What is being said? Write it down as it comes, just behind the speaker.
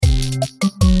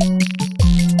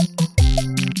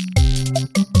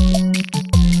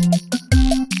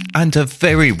And a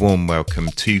very warm welcome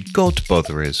to God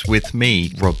Botherers with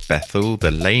me, Rob Bethel, the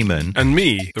layman. And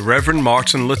me, the Reverend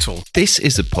Martin Little. This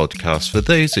is a podcast for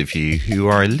those of you who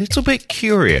are a little bit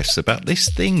curious about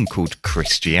this thing called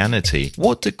Christianity.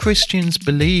 What do Christians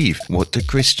believe? What do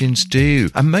Christians do?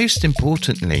 And most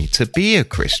importantly, to be a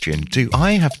Christian, do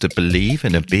I have to believe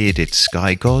in a bearded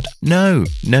sky god? No,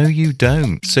 you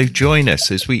don't. So join us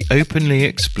as we openly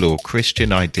explore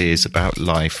Christian ideas about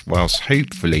life whilst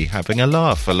hopefully having a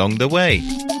laugh along the way.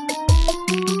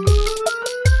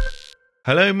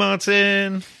 Hello,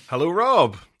 Martin. Hello,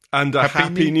 Rob. And a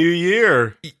happy New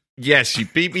Year. Yes, you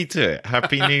beat me to it.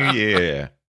 Happy New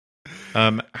Year.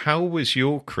 How was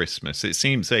your Christmas? It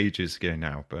seems ages ago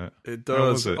now, but it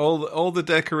does. All the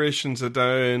decorations are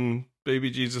down. Baby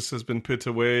Jesus has been put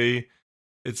away.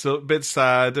 It's a bit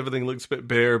sad. Everything looks a bit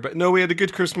bare, but no, we had a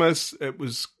good Christmas. It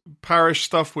was parish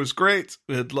stuff was great.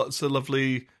 We had lots of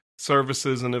lovely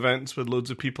services and events with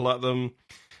loads of people at them.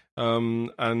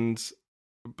 And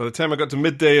by the time I got to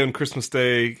midday on Christmas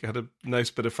Day, I had a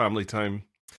nice bit of family time.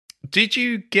 Did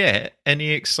you get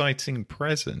any exciting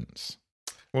presents?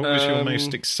 What was your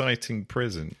most exciting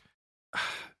present?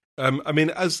 I mean,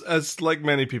 as like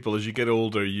many people, as you get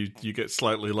older, you get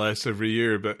slightly less every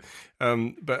year. But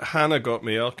Hannah got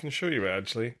me. I can show you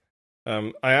actually.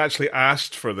 I actually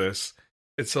asked for this.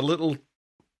 It's a little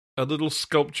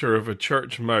sculpture of a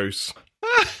church mouse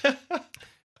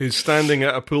who's standing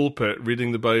at a pulpit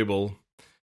reading the Bible,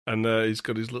 and he's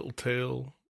got his little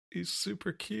tail. He's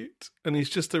super cute, and he's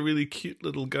just a really cute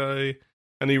little guy.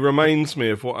 And he reminds me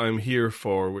of what I'm here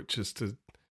for, which is to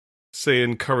say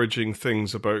encouraging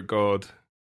things about God.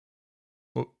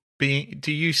 Well,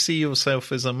 do you see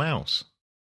yourself as a mouse?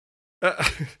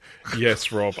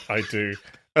 Yes, Rob, I do.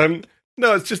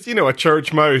 No, it's just, a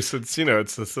church mouse. It's,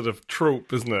 it's a sort of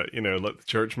trope, isn't it? Like the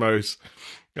church mouse,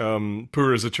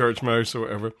 poor as a church mouse or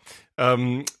whatever.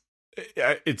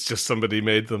 It's just somebody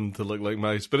made them to look like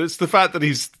mice. But it's the fact that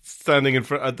he's standing in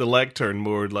front at the lectern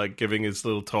more, like giving his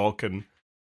little talk, and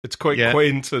it's quite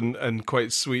quaint and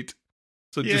quite sweet.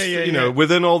 So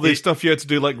within all this stuff, you had to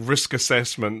do like risk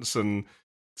assessments and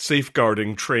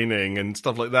safeguarding training and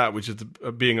stuff like that, which is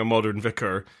being a modern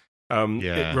vicar.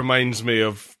 It reminds me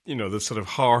of, the sort of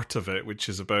heart of it, which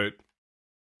is about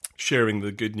sharing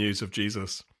the good news of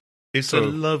Jesus. It's a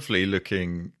lovely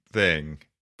looking thing.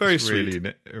 Very sweet.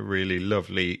 Really, a really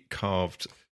lovely carved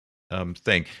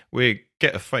thing. We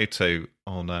get a photo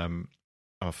on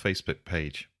our Facebook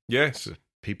page. Yes. For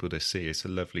people to see. It's a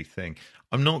lovely thing.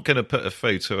 I'm not going to put a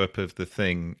photo up of the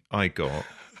thing I got,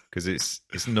 because it's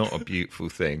not a beautiful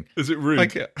thing. Is it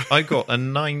rude? I got a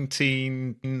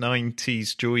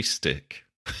 1990s joystick.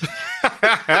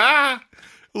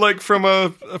 Like from a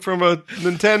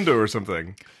Nintendo or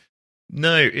something?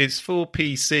 No, it's for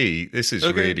PC. This is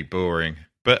really boring.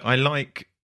 But I like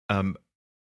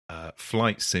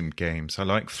flight sim games. I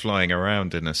like flying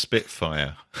around in a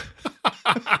Spitfire.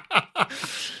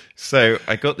 So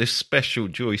I got this special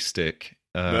joystick.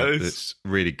 Nice. That's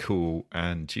really cool,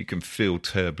 and you can feel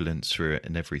turbulence through it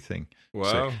and everything. Wow.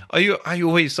 So I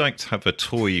always like to have a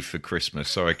toy for Christmas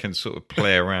so I can sort of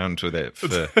play around with it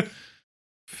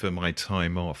for my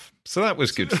time off. So that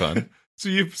was good fun. So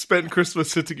you've spent Christmas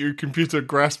sitting at your computer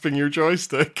grasping your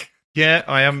joystick? Yeah,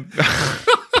 I am.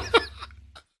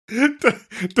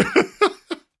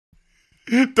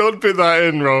 Don't put that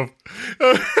in, Rob.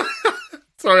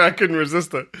 Sorry, I couldn't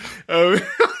resist it.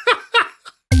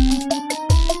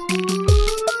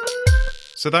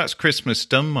 So that's Christmas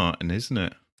done, Martin, isn't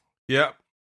it? Yeah.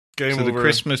 Game over. So the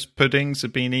Christmas puddings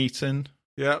have been eaten?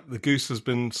 Yeah, the goose has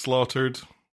been slaughtered.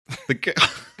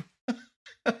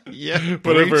 Yeah,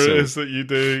 whatever it is that you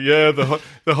do. Yeah, the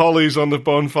holly's on the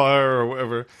bonfire or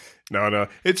whatever. No.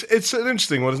 It's an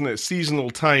interesting one, isn't it?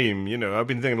 Seasonal time, I've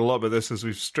been thinking a lot about this as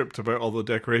we've stripped about all the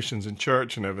decorations in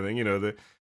church and everything,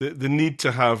 the need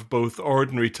to have both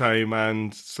ordinary time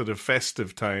and sort of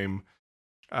festive time.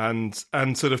 And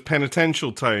sort of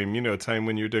penitential time, time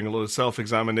when you're doing a lot of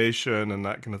self-examination and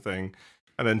that kind of thing.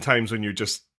 And then times when you're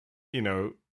just,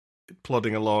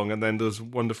 plodding along. And then those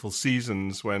wonderful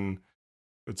seasons when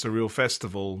it's a real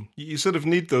festival. You sort of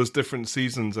need those different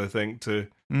seasons, I think, to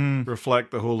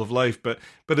reflect the whole of life. But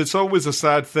it's always a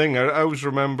sad thing. I always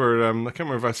remember, I can't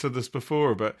remember if I said this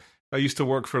before, but I used to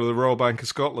work for the Royal Bank of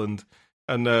Scotland.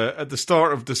 And at the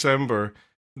start of December,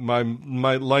 my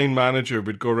line manager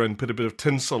would go around and put a bit of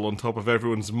tinsel on top of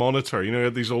everyone's monitor. You know,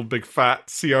 these old big fat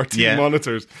CRT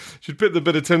monitors. She'd put the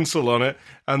bit of tinsel on it,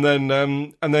 and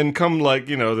then come like,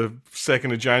 you know, the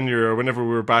 2nd of January or whenever we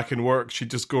were back in work, she'd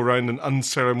just go around and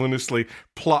unceremoniously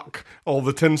pluck all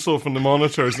the tinsel from the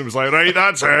monitors, and it was like, right,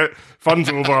 that's it, fun's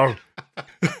over,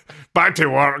 back to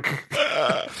work.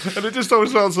 And it just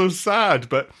always felt so sad,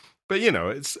 but you know,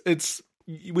 it's.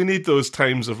 We need those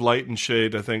times of light and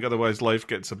shade, I think. Otherwise, life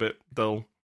gets a bit dull.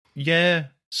 Yeah.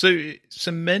 So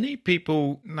many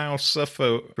people now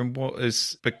suffer from what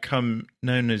has become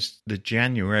known as the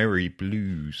January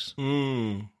blues.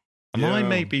 Yeah. I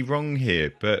may be wrong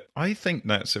here, but I think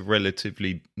that's a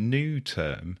relatively new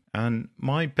term. And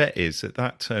my bet is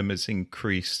that term has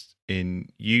increased in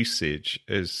usage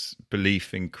as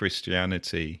belief in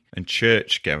Christianity and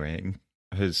church going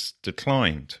has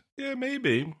declined. Yeah,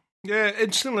 maybe. Yeah,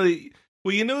 interestingly,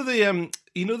 well, you know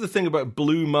the thing about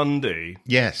Blue Monday.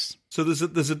 Yes. So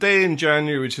there's a day in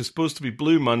January which is supposed to be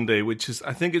Blue Monday, which is,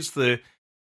 I think it's I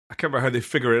can't remember how they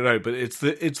figure it out, but it's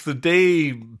the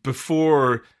day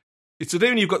before. It's the day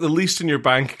when you've got the least in your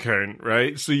bank account,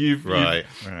 right? So you've right.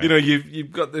 You know,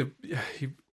 you've got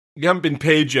you haven't been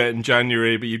paid yet in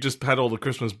January, but you've just had all the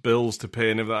Christmas bills to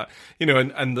pay and of that, you know,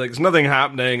 and there's nothing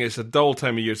happening. It's a dull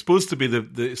time of year. It's supposed to be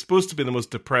it's supposed to be the most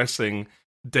depressing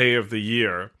day of the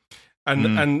year,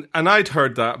 and I'd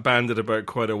heard that banded about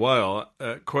quite a while,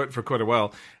 for quite a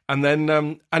while, and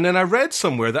then I read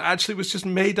somewhere that actually it was just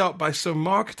made up by some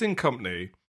marketing company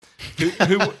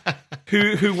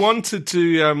who wanted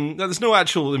to. Now there's no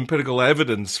actual empirical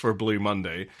evidence for Blue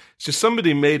Monday. It's just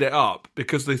somebody made it up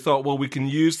because they thought, well, we can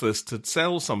use this to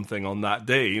sell something on that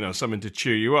day, you know, something to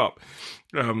cheer you up.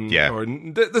 Or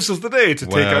this is the day to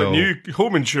take out new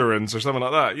home insurance or something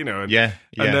like that, you know.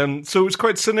 And so it was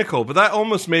quite cynical, but that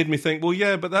almost made me think, well,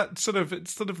 yeah, but it's sort of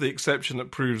the exception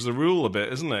that proves the rule a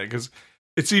bit, isn't it? Because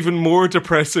it's even more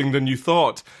depressing than you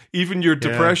thought. Even your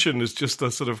depression is just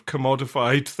a sort of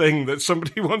commodified thing that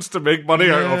somebody wants to make money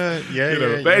out of.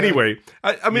 But anyway,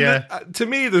 I mean, to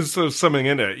me, there's sort of something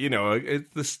in it. You know,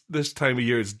 this time of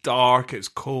year is dark, it's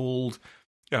cold.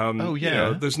 You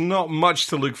know, there's not much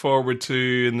to look forward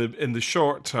to in the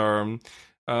short term,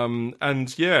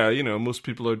 and you know, most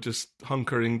people are just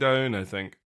hunkering down, I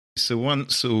think. So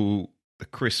once all the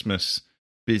Christmas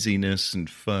busyness and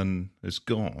fun has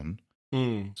gone,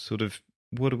 sort of,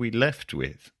 what are we left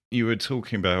with? You were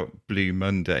talking about Blue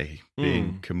Monday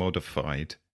being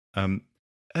commodified.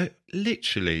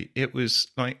 Literally, it was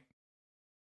like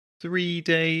 3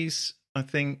 days, I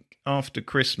think, after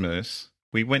Christmas.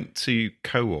 We went to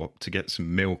Co-op to get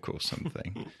some milk or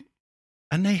something,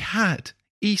 and they had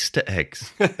Easter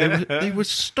eggs. They were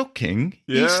stocking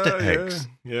Easter eggs.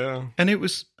 Yeah. And it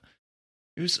was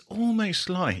almost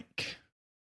like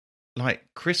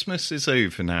Christmas is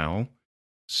over now,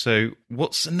 so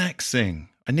what's the next thing?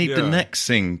 I need the next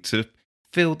thing to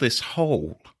fill this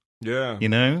hole. Yeah. You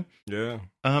know? Yeah.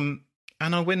 And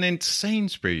I went into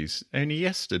Sainsbury's only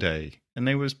yesterday, and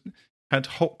they had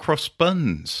hot cross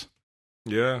buns.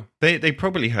 Yeah. They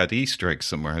probably had Easter eggs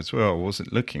somewhere as well. I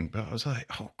wasn't looking, but I was like,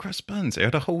 hot cross buns. They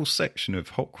had a whole section of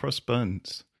hot cross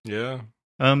buns. Yeah.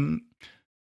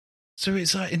 So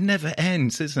it's like, it never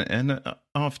ends, isn't it? And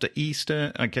after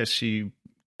Easter, I guess you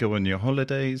go on your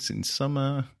holidays in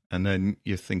summer, and then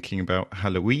you're thinking about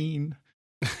Halloween.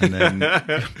 And then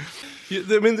I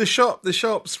mean, the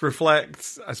shops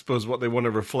reflect, I suppose, what they want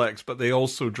to reflect, but they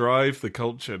also drive the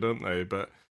culture, don't they?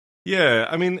 But yeah,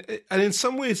 I mean, and in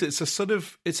some ways, it's a sort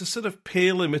of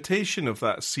pale imitation of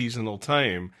that seasonal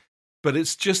time. But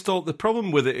it's just the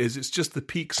problem with it is it's just the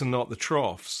peaks and not the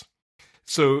troughs.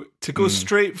 So to go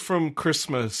straight from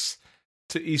Christmas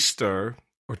to Easter,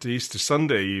 or to Easter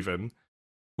Sunday even,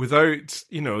 without,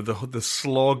 you know, the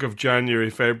slog of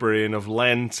January, February, and of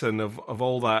Lent and of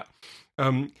all that,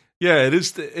 it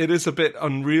is a bit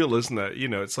unreal, isn't it? You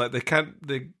know, it's like they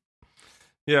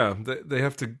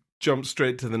have to jump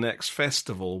straight to the next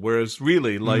festival, whereas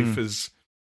really life is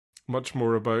much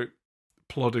more about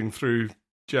plodding through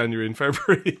January and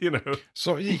February, you know.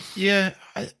 So yeah,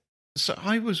 so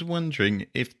I was wondering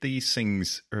if these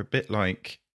things are a bit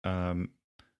like the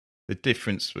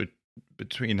difference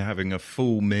between having a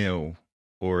full meal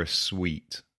or a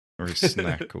sweet or a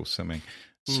snack or something.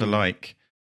 So like,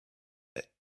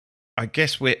 I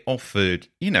guess we're offered,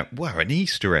 you know, an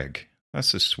Easter egg,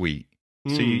 that's a sweet.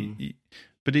 So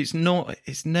but it's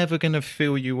never going to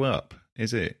fill you up,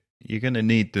 is it? You're going to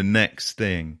need the next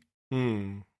thing.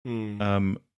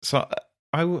 So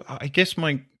I guess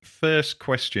my first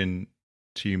question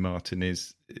to you, Martin,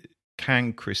 is,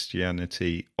 can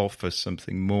Christianity offer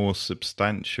something more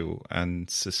substantial and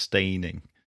sustaining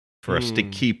for us to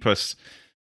keep us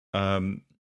on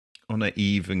an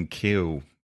even keel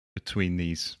between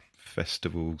these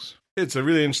festivals? It's a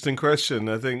really interesting question.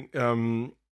 I think,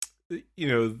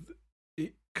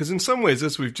 because in some ways,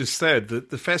 as we've just said,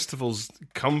 the festivals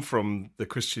come from the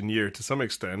Christian year to some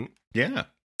extent. Yeah.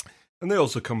 And they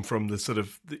also come from the sort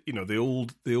of, the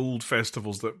old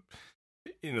festivals that,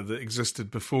 that existed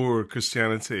before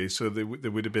Christianity. So there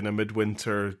would have been a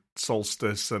midwinter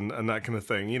solstice and that kind of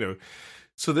thing,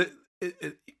 So that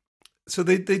so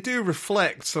they do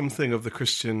reflect something of the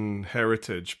Christian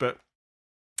heritage, but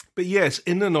yes,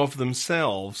 in and of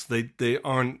themselves, they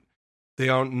aren't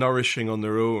nourishing on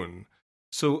their own.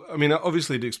 So, I mean,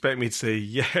 obviously, to expect me to say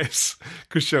yes,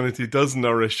 Christianity does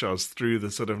nourish us through the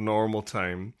sort of normal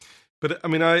time. But I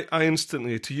mean, I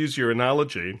instantly, to use your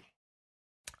analogy,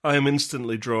 I am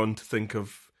instantly drawn to think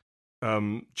of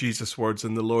Jesus' words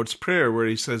in the Lord's Prayer, where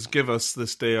he says, "Give us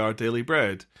this day our daily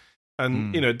bread,"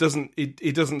 and it doesn't.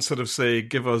 He doesn't sort of say,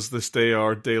 "Give us this day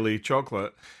our daily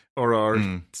chocolate or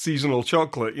our seasonal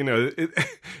chocolate."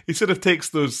 He sort of takes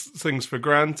those things for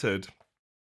granted.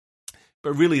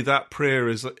 But really, that prayer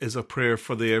is a prayer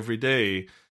for the everyday.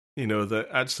 That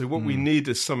actually what we need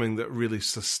is something that really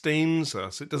sustains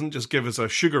us. It doesn't just give us a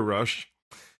sugar rush.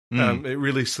 It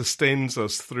really sustains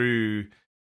us through,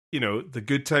 the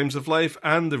good times of life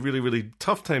and the really, really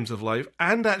tough times of life,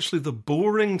 and actually the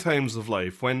boring times of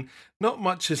life when not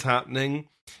much is happening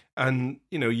and,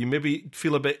 you maybe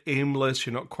feel a bit aimless,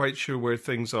 you're not quite sure where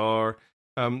things are.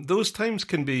 Those times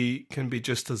can be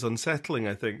just as unsettling,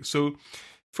 I think. So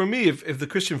for me, if the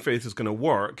Christian faith is going to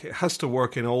work, it has to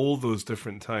work in all those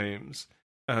different times.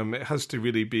 It has to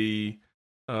really be,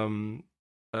 it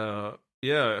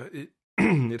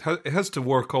has to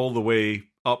work all the way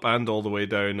up and all the way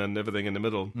down and everything in the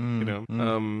middle,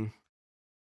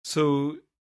 So,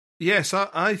 yes,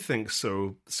 I think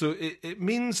so. So it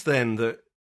means then that,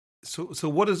 so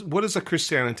what does a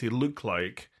Christianity look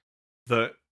like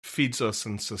that feeds us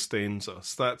and sustains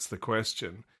us? That's the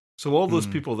question. So all those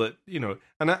people that,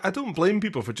 and I don't blame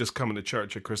people for just coming to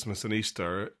church at Christmas and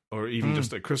Easter, or even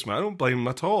just at Christmas. I don't blame them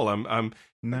at all.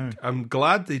 I'm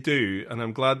glad they do, and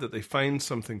I'm glad that they find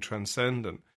something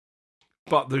transcendent.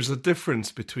 But there's a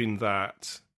difference between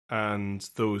that and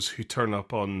those who turn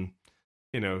up on,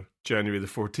 January the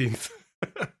 14th.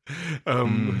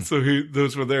 So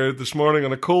those were there this morning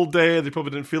on a cold day. They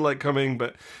probably didn't feel like coming,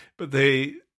 but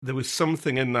there was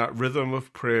something in that rhythm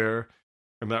of prayer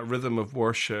and that rhythm of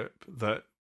worship that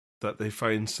they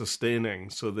find sustaining,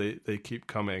 so they keep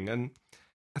coming. And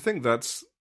I think that's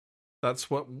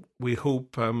what we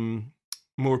hope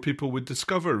more people would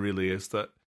discover, really, is that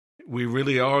we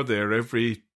really are there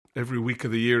every week of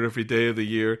the year, every day of the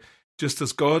year, just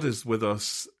as God is with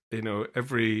us,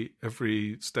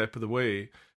 every step of the way.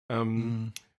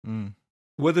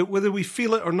 Whether we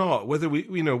feel it or not, whether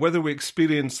we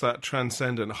experience that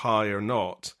transcendent high or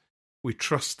not, we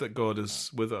trust that God is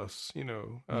with us,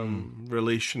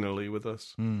 relationally with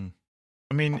us.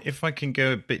 I mean, if I can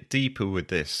go a bit deeper with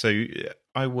this. So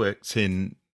I worked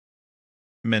in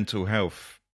mental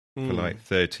health for like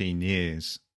 13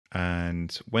 years.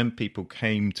 And when people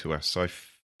came to us, I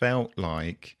felt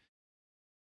like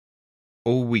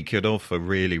all we could offer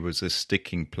really was a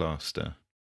sticking plaster.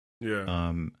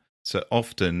 Yeah. So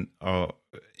often our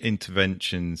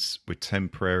interventions were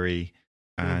temporary,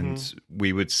 and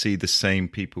we would see the same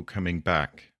people coming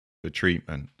back for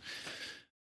treatment.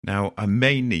 Now, I'm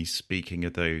mainly speaking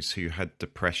of those who had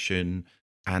depression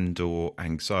and or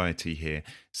anxiety here.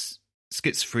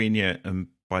 Schizophrenia and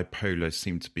bipolar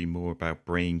seem to be more about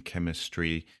brain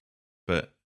chemistry,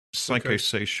 but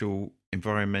psychosocial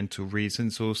environmental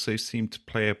reasons also seem to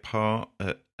play a part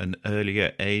at an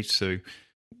earlier age. So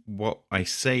what I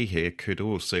say here could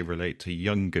also relate to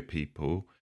younger people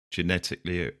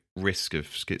genetically at risk of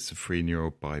schizophrenia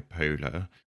or bipolar.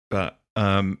 But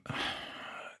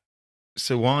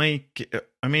so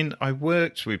I mean, I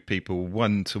worked with people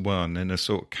one-to-one in a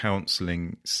sort of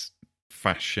counselling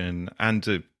fashion and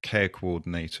a care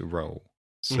coordinator role.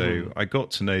 So I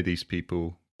got to know these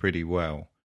people pretty well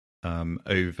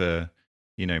over,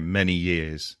 many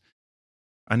years.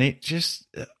 And it just,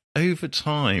 over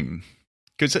time,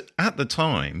 because at the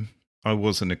time, I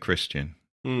wasn't a Christian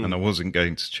and I wasn't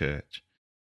going to church.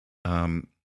 And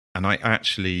I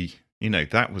actually,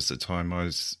 that was the time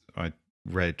I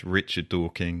read Richard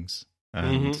Dawkins,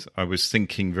 and I was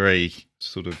thinking very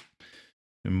sort of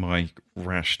in my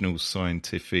rational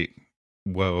scientific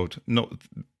world. Not,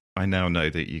 I now know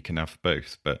that you can have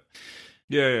both, but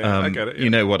I get it. Yeah.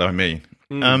 You know what I mean.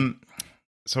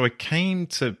 So I came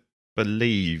to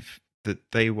believe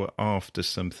that they were after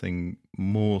something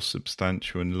more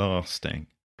substantial and lasting.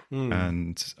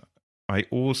 And I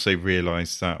also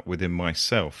realised that within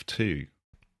myself too,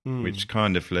 which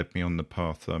kind of led me on the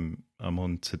path I'm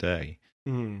on today.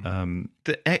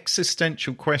 The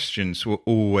existential questions were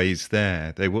always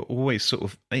there. They were always sort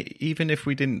of, even if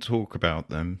we didn't talk about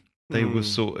them, they were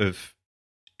sort of,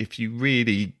 if you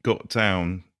really got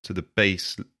down to the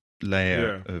base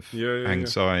layer of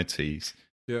anxieties,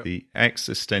 the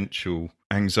existential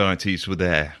anxieties were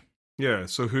there. Yeah.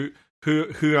 So who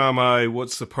am I?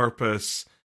 What's the purpose?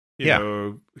 You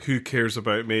know, who cares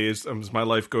about me? Is my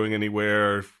life going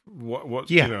anywhere? What?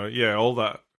 You know, all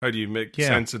that. How do you make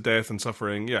sense of death and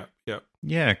suffering?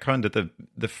 Yeah, kind of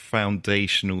the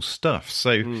foundational stuff.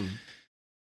 So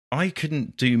I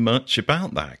couldn't do much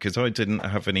about that because I didn't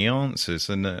have any answers,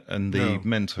 and the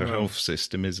mental health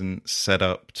system isn't set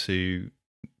up to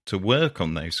work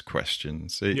on those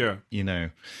questions. You know.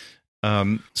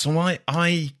 So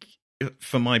I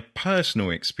for my personal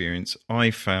experience,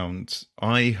 I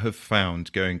have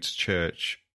found going to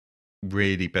church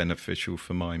really beneficial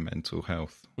for my mental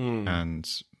health and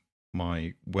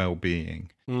my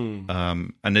well-being.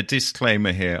 And a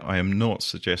disclaimer here, I am not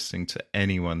suggesting to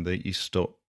anyone that you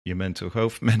stop your mental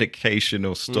health medication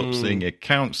or stop seeing a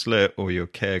counsellor or your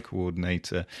care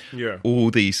coordinator.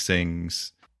 All these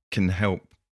things can help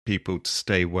people to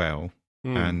stay well,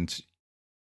 and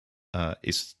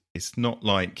it's not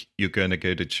like you're going to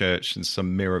go to church and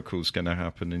some miracle's going to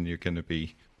happen and you're going to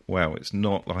be well. It's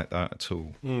not like that at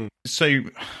all. So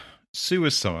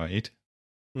suicide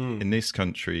in this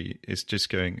country is just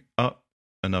going up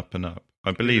and up and up.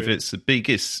 I believe it's the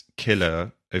biggest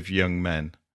killer of young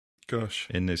men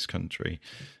in this country.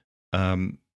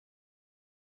 And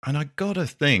I got to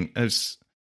think, as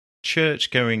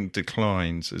church going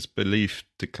declines, as belief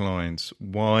declines,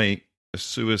 why are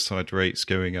suicide rates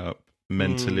going up,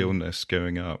 mental illness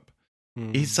going up?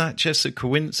 Is that just a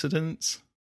coincidence?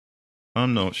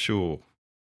 I'm not sure.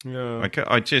 Yeah.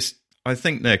 I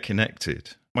think they're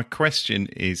connected. My question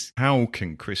is, how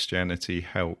can Christianity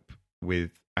help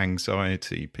with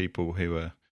anxiety, people who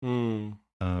are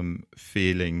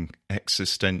feeling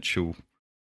existential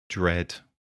dread?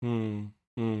 Yeah,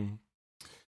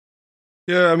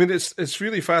 I mean, it's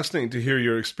really fascinating to hear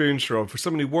your experience, Rob. For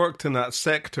somebody who worked in that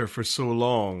sector for so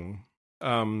long,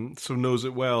 so knows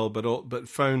it well, but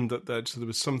found that there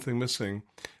was something missing.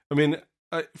 I mean,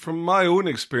 from my own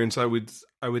experience, I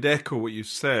would echo what you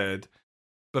said,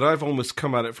 but I've almost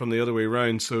come at it from the other way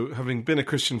around. So, having been a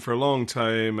Christian for a long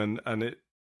time and it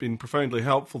been profoundly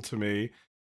helpful to me,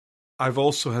 I've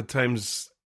also had times,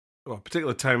 a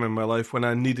particular time in my life when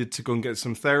I needed to go and get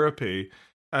some therapy,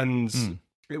 and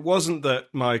it wasn't that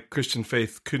my Christian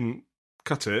faith couldn't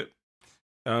cut it.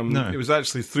 No. It was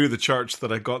actually through the church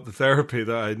that I got the therapy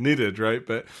that I needed, right?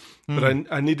 But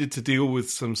I needed to deal with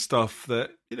some stuff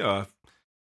that, you know,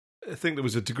 I think there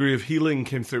was a degree of healing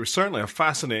came through. It was certainly a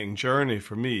fascinating journey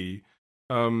for me.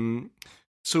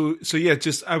 So yeah,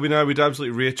 I would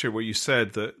absolutely reiterate what you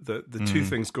said, that the two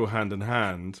things go hand in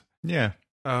hand. Yeah.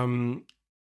 And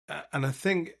I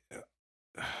think,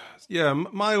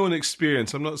 my own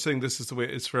experience, I'm not saying this is the way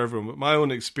it is for everyone, but my own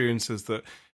experience is that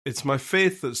it's my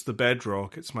faith that's the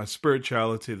bedrock. It's my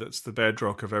spirituality that's the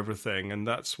bedrock of everything. And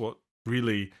that's what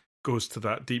really goes to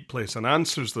that deep place and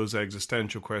answers those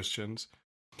existential questions.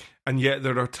 And yet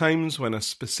there are times when a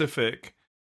specific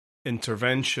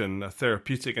intervention, a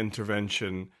therapeutic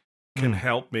intervention, can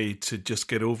help me to just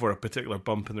get over a particular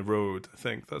bump in the road. I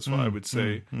think that's what I would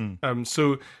say.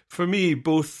 So for me,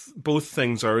 both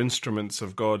things are instruments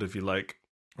of God, if you like,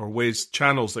 or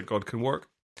channels that God can work.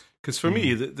 Because for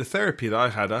me, the therapy that I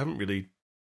had, I haven't really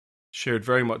shared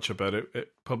very much about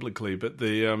it publicly, but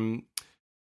it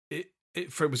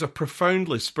was a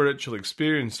profoundly spiritual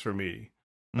experience for me,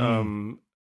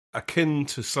 akin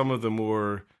to some of the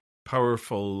more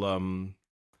powerful,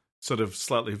 sort of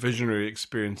slightly visionary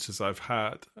experiences I've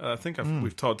had. I think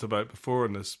we've talked about before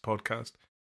in this podcast.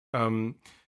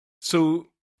 So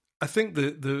I think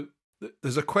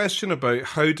there's a question about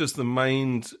how does the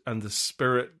mind and the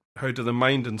spirit, how do the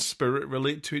mind and spirit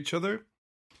relate to each other?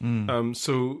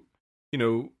 So, you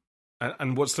know,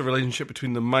 and what's the relationship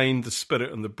between the mind, the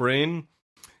spirit, and the brain?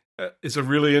 Is a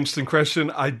really interesting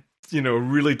question. I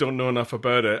really don't know enough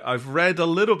about it. I've read a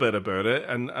little bit about it,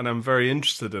 and I'm very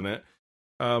interested in it.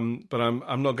 But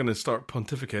I'm not going to start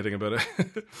pontificating about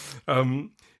it.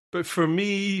 But for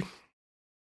me,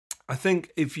 I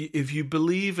think if you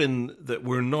believe in that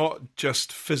we're not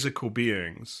just physical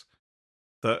beings,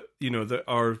 that that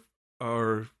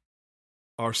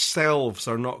our selves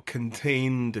are not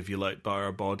contained, if you like, by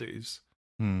our bodies.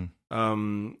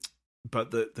 But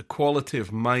the quality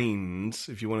of mind,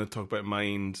 if you want to talk about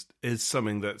mind, is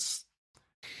something that's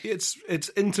it's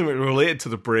intimately related to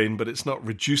the brain, but it's not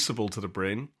reducible to the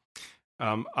brain.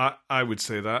 I would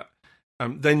say that.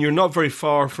 Then you're not very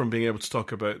far from being able to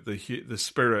talk about the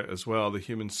spirit as well, the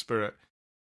human spirit.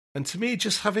 And to me,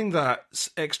 just having that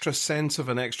extra sense of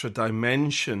an extra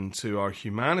dimension to our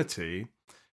humanity,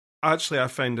 actually, I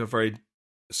find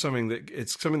something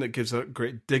that gives a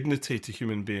great dignity to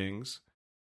human beings.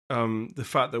 The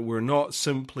fact that we're not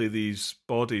simply these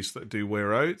bodies that do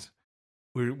wear out.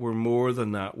 We're more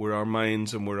than that. We're our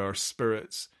minds and we're our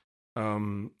spirits.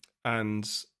 And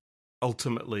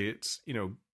ultimately,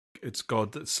 it's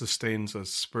God that sustains us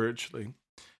spiritually.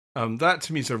 That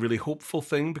to me is a really hopeful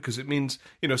thing, because it means,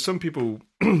 some people,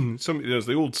 there's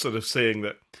the old sort of saying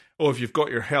that, if you've got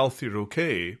your health, you're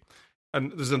okay.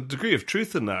 And there's a degree of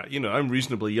truth in that. I'm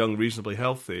reasonably young, reasonably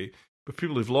healthy, but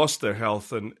people who've lost their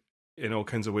health, and in all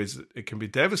kinds of ways, it can be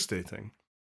devastating.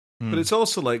 But it's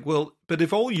also like, but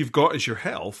if all you've got is your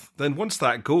health, then once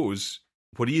that goes,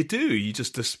 what do? You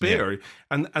just despair.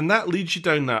 Yeah. And that leads you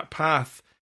down that path,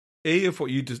 of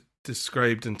what you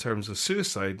described in terms of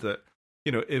suicide, that,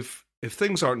 if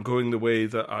things aren't going the way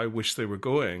that I wish they were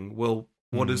going, well,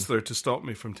 what is there to stop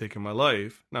me from taking my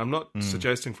life? Now, I'm not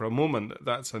suggesting for a moment that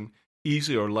that's an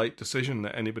easy or light decision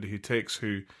that anybody who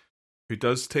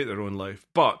does take their own life.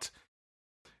 But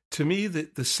to me,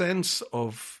 the sense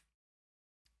of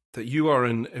that you are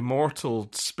an immortal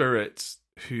spirit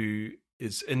who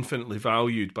is infinitely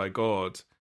valued by God,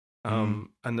 and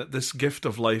that this gift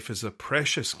of life is a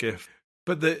precious gift.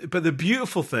 But the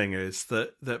beautiful thing is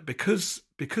that because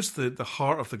the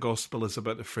heart of the gospel is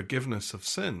about the forgiveness of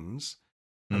sins,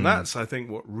 and that's, I think,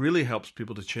 what really helps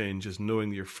people to change, is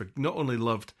knowing you're not only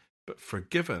loved but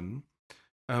forgiven.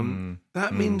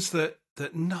 That means that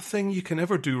nothing you can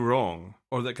ever do wrong,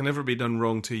 or that can ever be done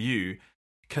wrong to you,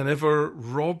 can ever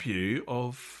rob you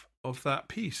of that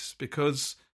peace,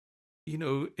 because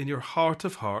in your heart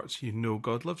of hearts,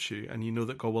 God loves you, and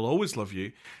that God will always love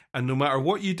you, and no matter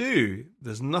what you do,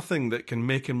 there's nothing that can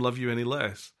make him love you any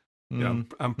less. Yeah,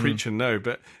 I'm preaching now,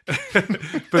 but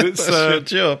but it's your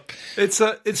job. It's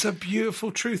a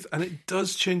beautiful truth, and it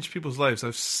does change people's lives.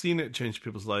 I've seen it change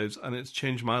people's lives, and it's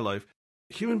changed my life.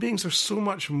 Human beings are so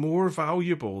much more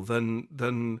valuable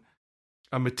than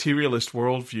a materialist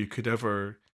worldview could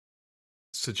ever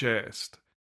suggest.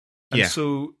 And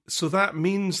so that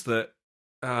means that,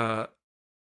 that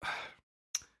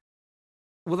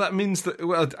means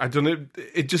that, I don't know,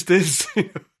 it just is.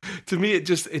 To me, it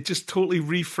just totally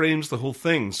reframes the whole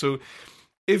thing. So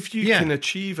if you can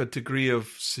achieve a degree of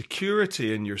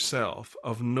security in yourself,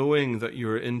 of knowing that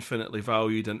you're infinitely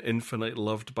valued and infinitely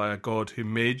loved by a God who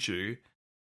made you,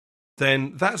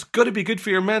 then that's got to be good for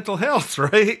your mental health,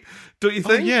 right? Don't you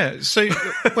think? Oh, yeah. So,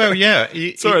 well, yeah.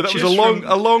 Sorry, that was a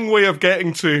long way of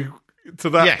getting to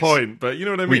that point, but you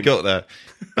know what I mean? We got there.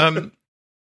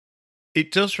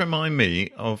 It does remind me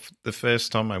of the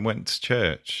first time I went to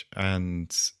church,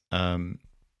 and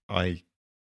I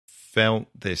felt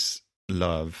this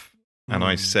love, and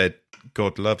I said,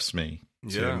 God loves me,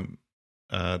 to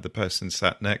the person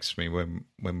sat next to me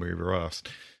when we were asked.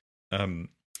 And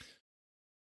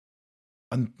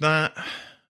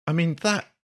that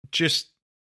just,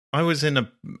 I was in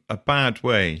a bad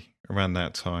way around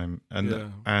that time.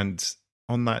 And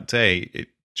on that day, it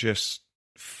just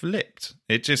flipped.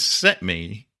 It just set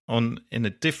me in a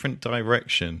different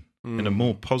direction, in a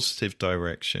more positive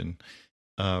direction.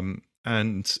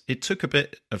 And it took a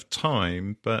bit of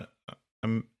time, but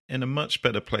I'm in a much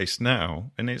better place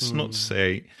now. And it's not to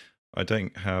say I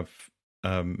don't have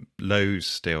lows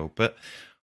still, but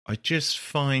I just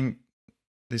find,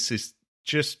 this is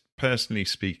just personally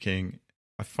speaking,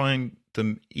 I find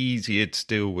them easier to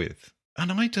deal with. And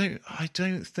I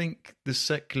don't think the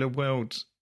secular world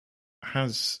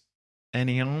has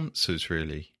any answers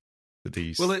really for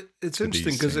these. Well, it's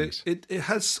interesting because it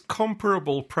has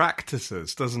comparable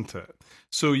practices, doesn't it?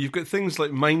 So you've got things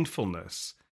like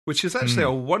mindfulness, which is actually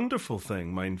a wonderful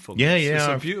thing. Mindfulness, it's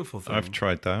a beautiful thing. I've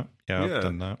tried that. Yeah, I've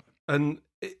done that, and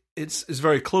it's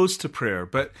very close to prayer,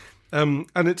 but. And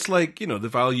it's like, the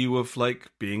value of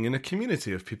like being in a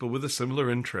community of people with a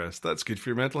similar interest. That's good for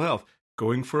your mental health.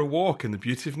 Going for a walk in the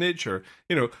beauty of nature.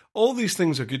 All these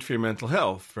things are good for your mental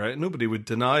health, right? Nobody would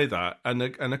deny that. And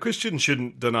a Christian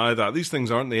shouldn't deny that. These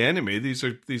things aren't the enemy. These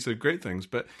are great things.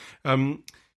 But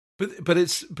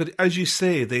as you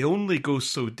say, they only go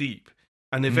so deep.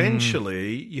 And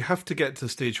eventually you have to get to the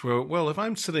stage where, well, if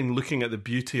I'm sitting looking at the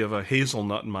beauty of a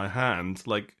hazelnut in my hand,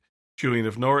 like Julian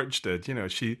of Norwich did,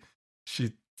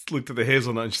 she looked at the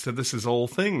hazelnut and she said, "This is all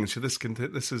things.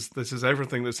 This is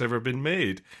everything that's ever been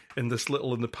made in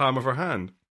the palm of her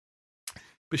hand."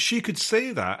 But she could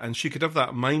say that, and she could have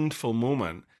that mindful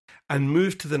moment and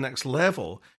move to the next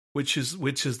level, which is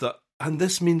that, and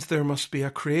this means there must be a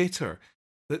creator,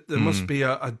 that there must be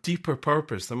a deeper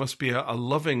purpose, there must be a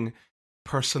loving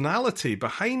personality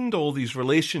behind all these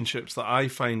relationships that I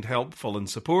find helpful and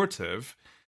supportive.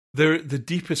 The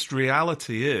deepest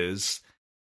reality is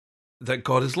that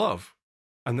God is love,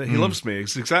 and that He loves me.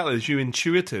 It's exactly as you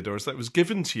intuited, or as that was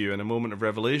given to you in a moment of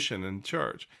revelation in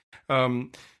church.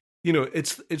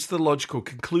 It's the logical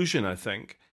conclusion, I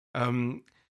think. And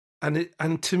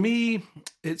to me,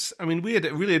 we had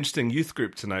a really interesting youth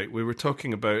group tonight. We were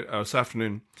talking about this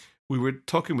afternoon. We were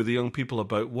talking with the young people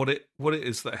about what it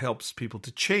is that helps people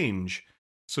to change.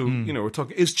 So we're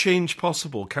talking: is change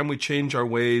possible? Can we change our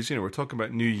ways? We're talking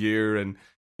about New Year, and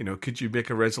could you make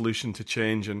a resolution to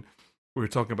change? And we were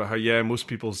talking about how most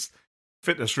people's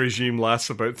fitness regime lasts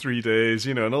about 3 days,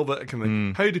 and all that kind of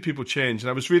thing. How do people change? And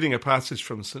I was reading a passage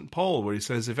from St. Paul where he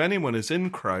says, if anyone is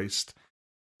in Christ,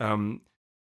 if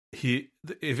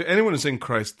anyone is in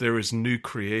Christ, there is new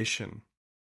creation.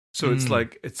 So it's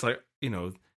like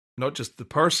not just the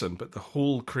person, but the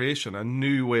whole creation. A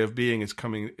new way of being is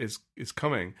coming.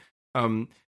 And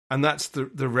that's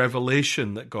the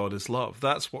revelation that God is love.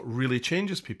 That's what really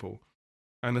changes people.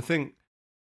 And I think,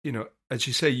 as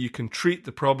you say, you can treat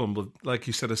the problem with, like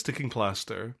you said, a sticking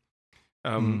plaster,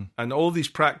 and all these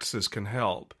practices can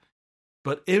help.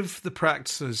 But if the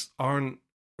practices aren't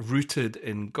rooted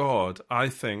in God, I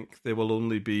think they will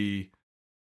only be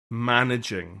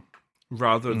managing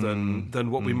rather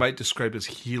than what we might describe as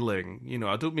healing.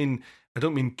 I don't mean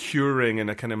curing in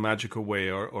a kind of magical way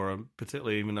or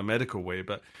particularly even a medical way,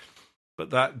 but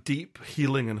that deep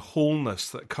healing and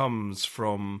wholeness that comes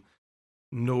from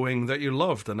knowing that you're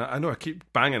loved. And I know I keep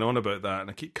banging on about that, and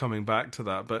I keep coming back to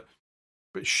that, but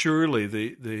surely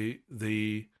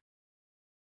the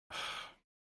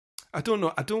I don't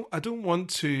know. I don't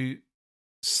want to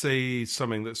say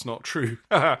something that's not true,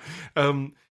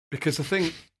 because I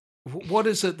think, what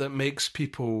is it that makes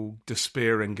people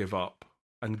despair and give up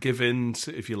and give in,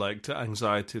 to, if you like, to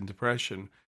anxiety and depression?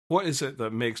 What is it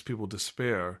that makes people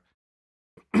despair?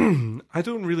 I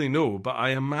don't really know, but I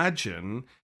imagine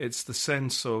it's the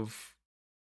sense of,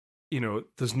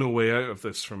 there's no way out of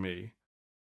this for me.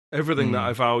 Everything that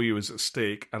I value is at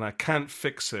stake, and I can't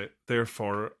fix it.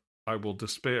 Therefore, I will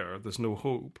despair. There's no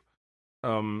hope.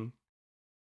 And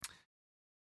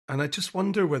I just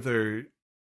wonder whether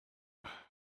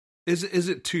is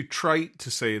it too trite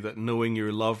to say that knowing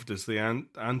you're loved is the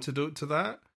antidote to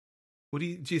that? What do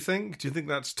you think? Do you think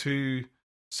that's too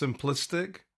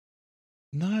simplistic?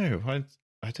 No,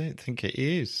 I don't think it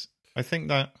is. I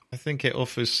think it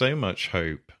offers so much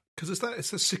hope, because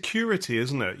it's a security,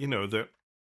 isn't it? That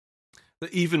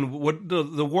even what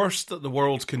the worst that the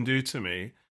world can do to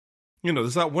me.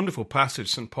 There's that wonderful passage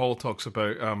St. Paul talks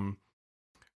about,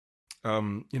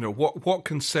 what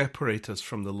can separate us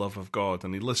from the love of God?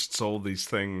 And he lists all these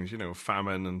things,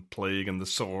 famine and plague and the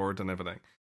sword and everything.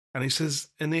 And he says,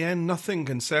 in the end, nothing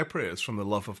can separate us from the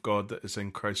love of God that is in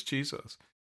Christ Jesus.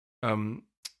 There's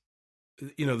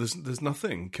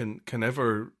nothing can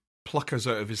ever pluck us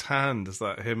out of his hand, as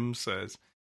that hymn says.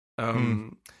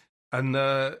 And,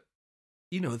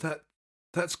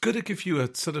 that's good to give you a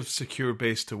sort of secure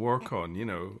base to work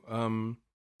on,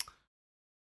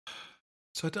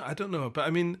 So I don't know, but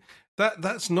I mean,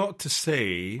 that's not to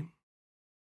say,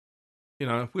 we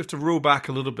have to roll back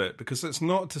a little bit, because it's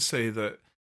not to say that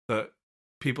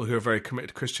people who are very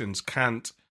committed Christians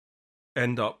can't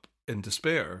end up in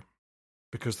despair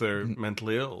because they're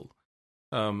mentally ill.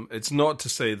 It's not to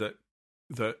say that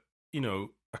a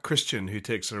Christian who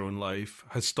takes their own life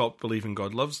has stopped believing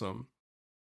God loves them.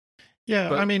 Yeah,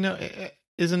 but, I mean,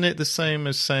 isn't it the same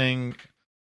as saying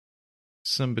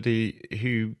somebody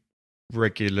who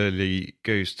regularly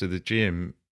goes to the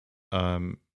gym,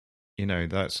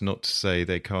 that's not to say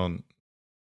they can't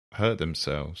hurt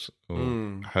themselves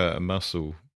or hurt a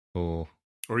muscle or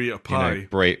eat a pie,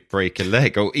 break a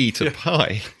leg or eat a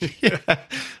pie. Yeah,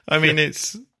 I mean,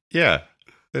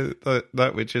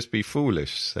 that would just be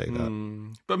foolish to say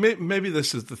that. But maybe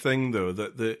this is the thing, though,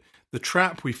 that the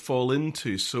trap we fall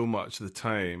into so much of the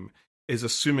time is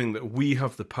assuming that we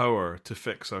have the power to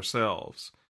fix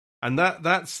ourselves. And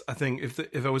that's, I think,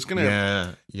 if I was going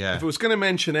to if I was going to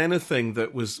mention anything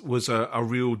that was a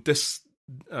real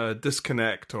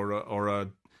disconnect or a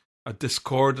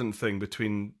discordant thing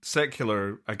between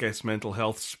secular, I guess, mental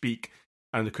health speak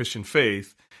and the Christian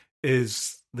faith,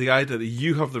 is the idea that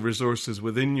you have the resources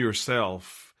within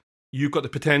yourself. You've got the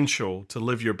potential to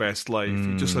live your best life.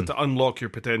 You just have to unlock your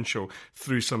potential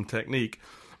through some technique,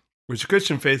 which the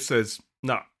Christian faith says,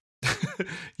 no,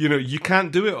 You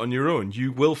can't do it on your own.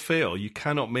 You will fail. You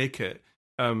cannot make it.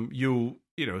 To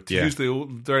use the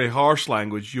old, very harsh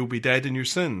language, you'll be dead in your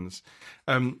sins.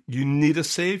 You need a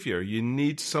savior. You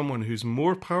need someone who's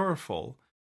more powerful,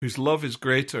 whose love is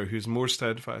greater, who's more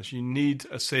steadfast. You need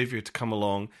a savior to come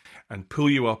along and pull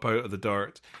you up out of the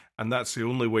dirt. And that's the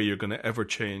only way you're going to ever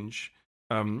change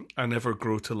and ever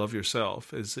grow to love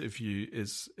yourself, is if you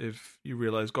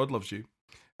realize God loves you.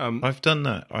 I've done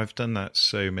that. I've done that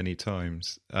so many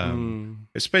times,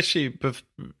 especially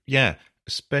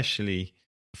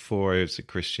before I was a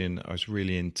Christian. I was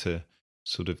really into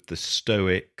sort of the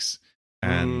Stoics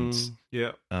and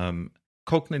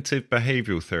cognitive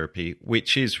behavioral therapy,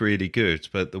 which is really good.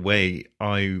 But the way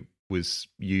I was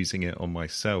using it on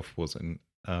myself wasn't.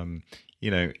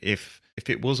 If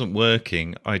it wasn't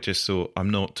working, I just thought I'm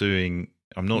not trying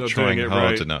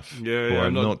hard enough, or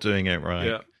I'm not doing it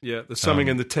right. Yeah. There's something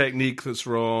in the technique that's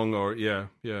wrong, or yeah.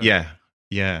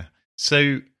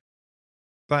 So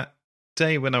that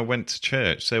day when I went to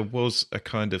church, there was a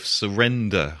kind of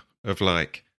surrender of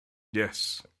like,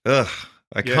 yes,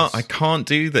 I can't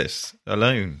do this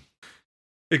alone.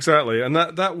 Exactly, and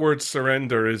that word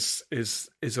surrender is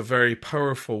a very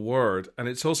powerful word, and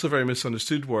it's also a very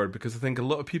misunderstood word, because I think a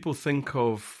lot of people think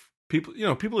of people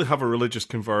who have a religious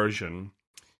conversion.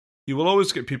 You will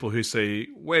always get people who say,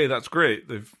 "Way, that's great.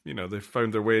 They've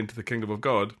found their way into the kingdom of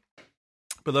God,"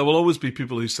 but there will always be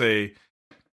people who say,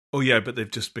 "Oh yeah, but they've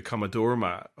just become a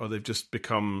doormat, or they've just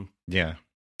become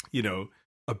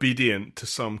obedient to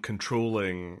some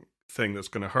controlling thing that's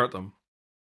going to hurt them."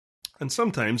 And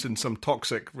sometimes in some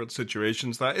toxic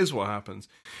situations, that is what happens.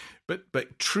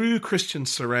 But true Christian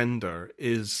surrender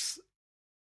is,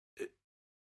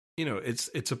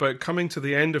 it's about coming to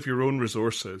the end of your own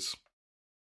resources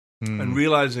and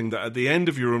realizing that at the end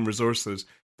of your own resources,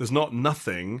 there's not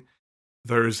nothing,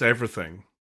 there's everything.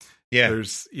 Yeah.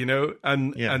 There's,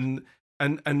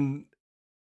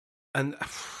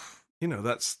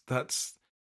 that's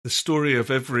the story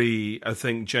of every, I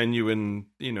think, genuine,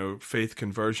 faith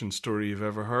conversion story you've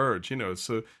ever heard.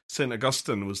 So St.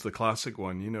 Augustine was the classic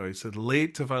one. He said,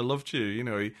 "Late have I loved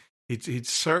you." He'd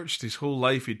searched his whole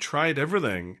life. He'd tried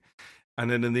everything. And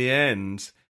then in the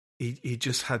end, he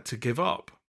just had to give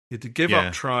up. He had to give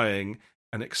up trying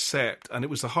and accept. And it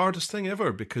was the hardest thing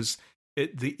ever, because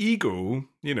the ego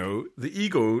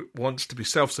wants to be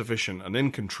self-sufficient and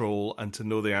in control and to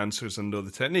know the answers and know the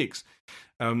techniques.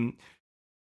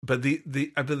 But the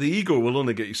ego will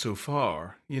only get you so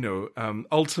far.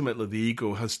 Ultimately, the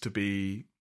ego has to be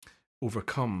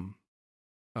overcome,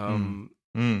 and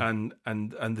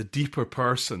the deeper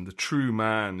person, the true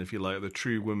man, if you like, the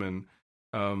true woman,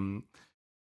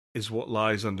 is what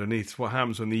lies underneath. What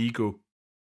happens when the ego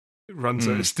runs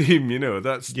out of steam?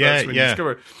 That's when you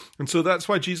discover. And so that's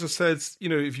why Jesus says,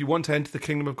 if you want to enter the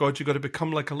kingdom of God, you've got to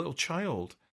become like a little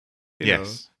child.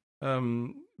 Yes.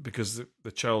 Because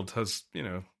the child has,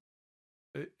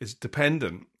 is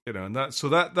dependent, and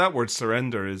that word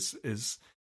surrender is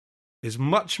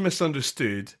much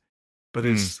misunderstood, but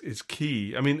is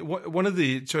key. I mean,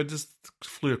 so I just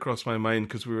flew across my mind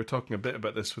because we were talking a bit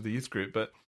about this with the youth group,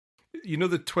 but the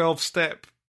 12-step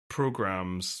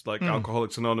programs like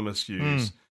Alcoholics Anonymous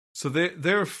use. So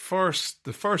the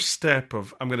first step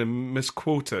of, I'm going to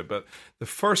misquote it, but the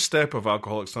first step of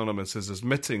Alcoholics Anonymous is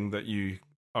admitting that you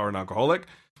are an alcoholic,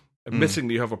 admitting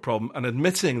that you have a problem, and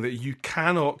admitting that you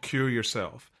cannot cure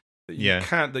yourself, that you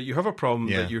have a problem,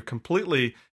 that you're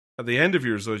completely at the end of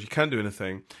your resources, you can't do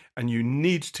anything, and you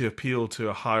need to appeal to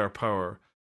a higher power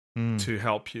to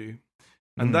help you.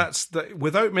 And that's that.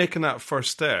 Without making that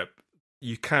first step,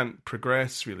 you can't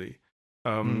progress really.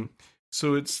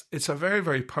 So it's a very,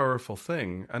 very powerful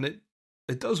thing, and it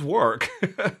does work.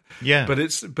 But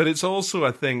it's also,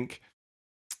 I think,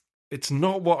 it's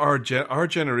not what our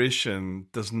generation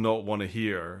does not want to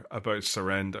hear about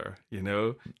surrender.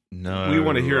 No, we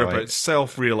want to hear about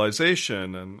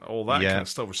self-realization and all that kind of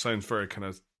stuff, which sounds very kind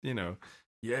of you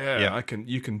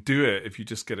can do it if you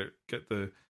just get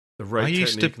the right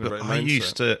technique and the right mindset. I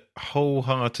used to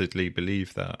wholeheartedly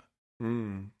believe that.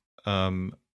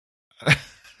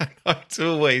 I'd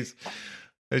always,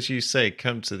 as you say,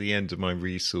 come to the end of my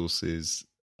resources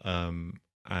and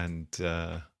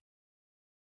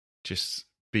just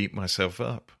beat myself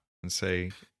up and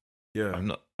say,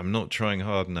 I'm not trying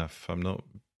hard enough. I'm not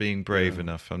being brave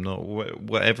enough. I'm not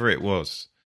whatever it was.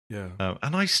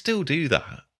 And I still do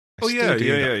that.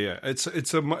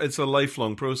 It's a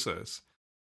lifelong process.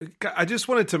 I just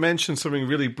wanted to mention something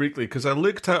really briefly because I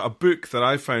looked at a book that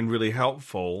I found really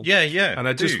helpful. And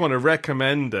I just want to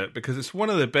recommend it because it's one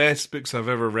of the best books I've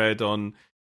ever read on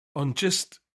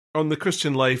just on the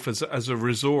Christian life as a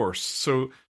resource.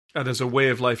 So, and as a way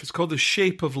of life. It's called The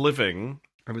Shape of Living,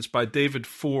 and it's by David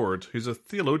Ford, who's a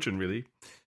theologian, really,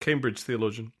 Cambridge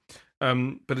theologian.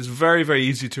 But it's very, very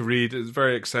easy to read. It's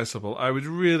very accessible. I would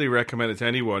really recommend it to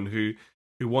anyone who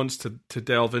wants to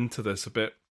delve into this a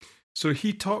bit. So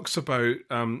he talks about,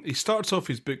 he starts off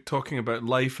his book talking about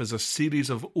life as a series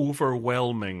of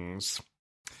overwhelmings,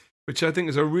 which I think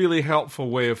is a really helpful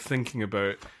way of thinking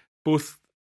about both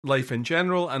life in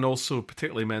general and also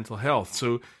particularly mental health.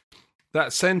 So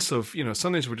that sense of,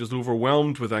 sometimes we're just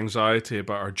overwhelmed with anxiety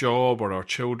about our job or our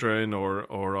children or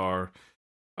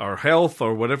our health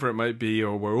or whatever it might be,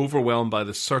 or we're overwhelmed by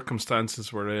the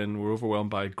circumstances we're in, we're overwhelmed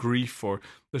by grief, or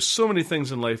there's so many things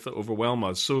in life that overwhelm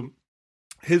us. So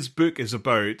his book is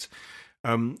about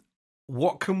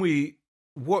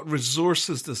what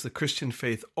resources does the Christian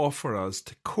faith offer us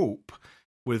to cope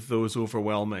with those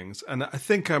overwhelmings? And I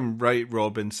think I'm right,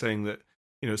 Rob, in saying that,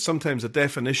 sometimes a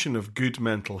definition of good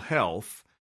mental health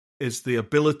is the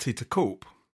ability to cope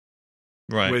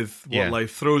with what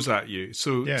life throws at you.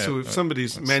 So if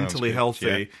somebody's mentally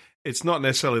healthy, it's not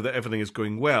necessarily that everything is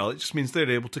going well. It just means they're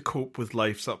able to cope with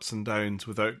life's ups and downs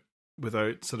without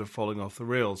sort of falling off the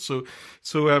rails. So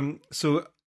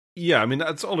yeah, I mean,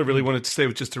 that's all I really wanted to say,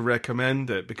 was just to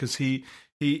recommend it, because he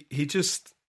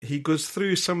goes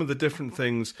through some of the different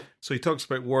things. So he talks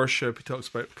about worship, he talks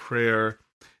about prayer,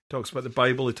 he talks about the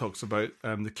Bible, he talks about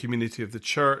the community of the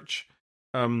church.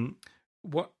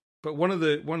 But one of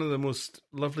the most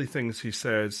lovely things he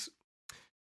says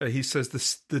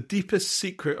the deepest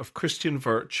secret of Christian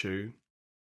virtue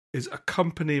is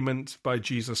accompaniment by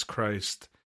Jesus Christ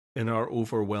in our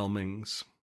overwhelmings.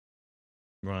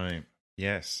 Right.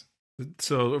 Yes.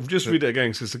 So I'll just read it again,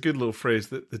 because it's a good little phrase.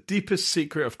 That the deepest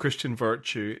secret of Christian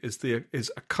virtue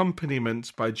is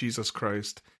accompaniment by Jesus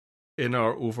Christ in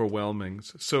our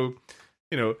overwhelmings. So,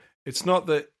 it's not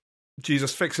that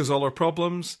Jesus fixes all our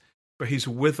problems, but he's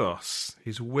with us.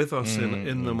 He's with us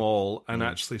in them all, and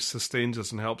actually sustains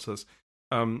us and helps us.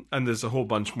 And there's a whole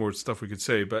bunch more stuff we could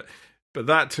say, but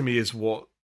that to me is what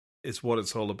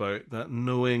it's all about. That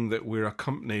knowing that we're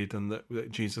accompanied and that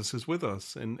Jesus is with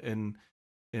us in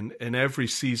every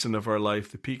season of our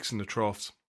life, the peaks and the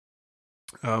troughs.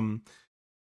 And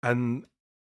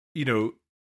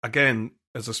again,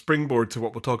 as a springboard to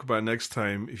what we'll talk about next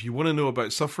time, if you want to know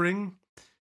about suffering,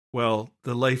 well,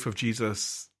 the life of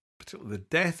Jesus, particularly the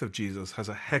death of Jesus, has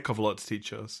a heck of a lot to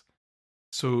teach us.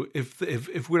 So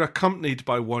if we're accompanied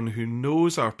by one who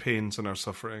knows our pains and our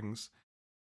sufferings,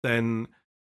 then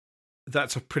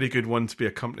that's a pretty good one to be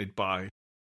accompanied by.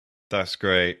 That's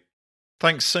great.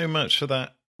 Thanks so much for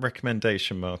that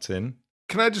recommendation, Martin.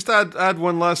 Can I just add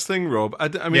one last thing, Rob? I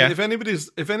mean, if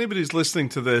anybody's listening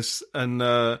to this and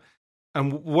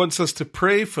wants us to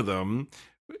pray for them,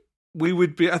 we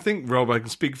would be, I think, Rob, I can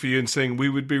speak for you in saying we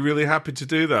would be really happy to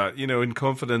do that, in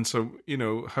confidence, or,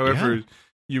 however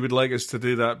you would like us to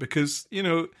do that, because,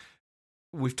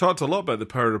 we've talked a lot about the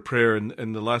power of prayer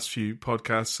in the last few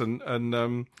podcasts, and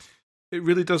it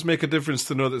really does make a difference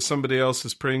to know that somebody else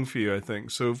is praying for you, I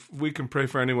think. So if we can pray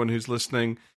for anyone who's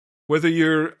listening, whether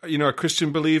you're, a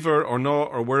Christian believer or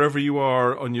not, or wherever you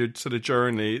are on your sort of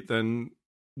journey, then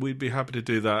we'd be happy to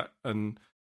do that. And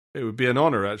it would be an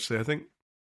honor, actually, I think.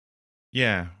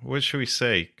 Yeah. What should we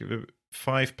say?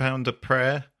 £5 a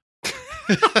prayer?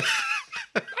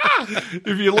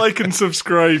 If you like and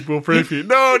subscribe, we'll pray for you.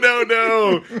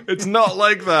 No. It's not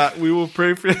like that. We will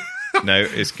pray for you. No,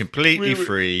 it's completely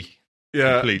free.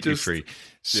 Yeah. Completely free.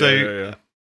 So,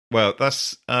 well,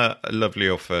 that's a lovely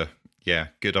offer. Yeah,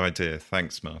 good idea.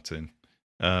 Thanks, Martin.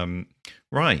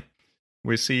 Right.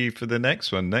 We'll see you for the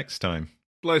next one next time.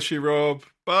 Bless you, Rob.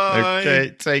 Bye.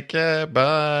 Okay, take care.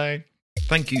 Bye.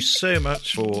 Thank you so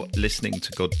much for listening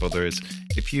to God Botherers.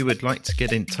 If you would like to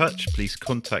get in touch, please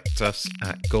contact us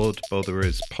at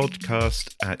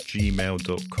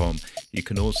godbothererspodcast@gmail.com. You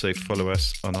can also follow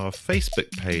us on our Facebook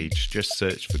page. Just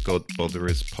search for God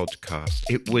Botherers Podcast.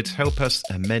 It would help us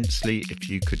immensely if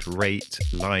you could rate,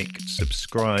 like,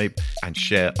 subscribe, and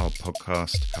share our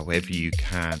podcast however you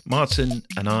can. Martin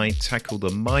and I tackle the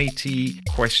mighty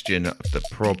question of the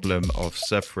problem of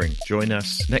suffering. Join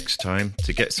us next time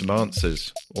to get some answers.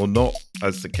 Or not,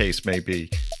 as the case may be.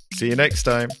 See you next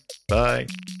time. Bye.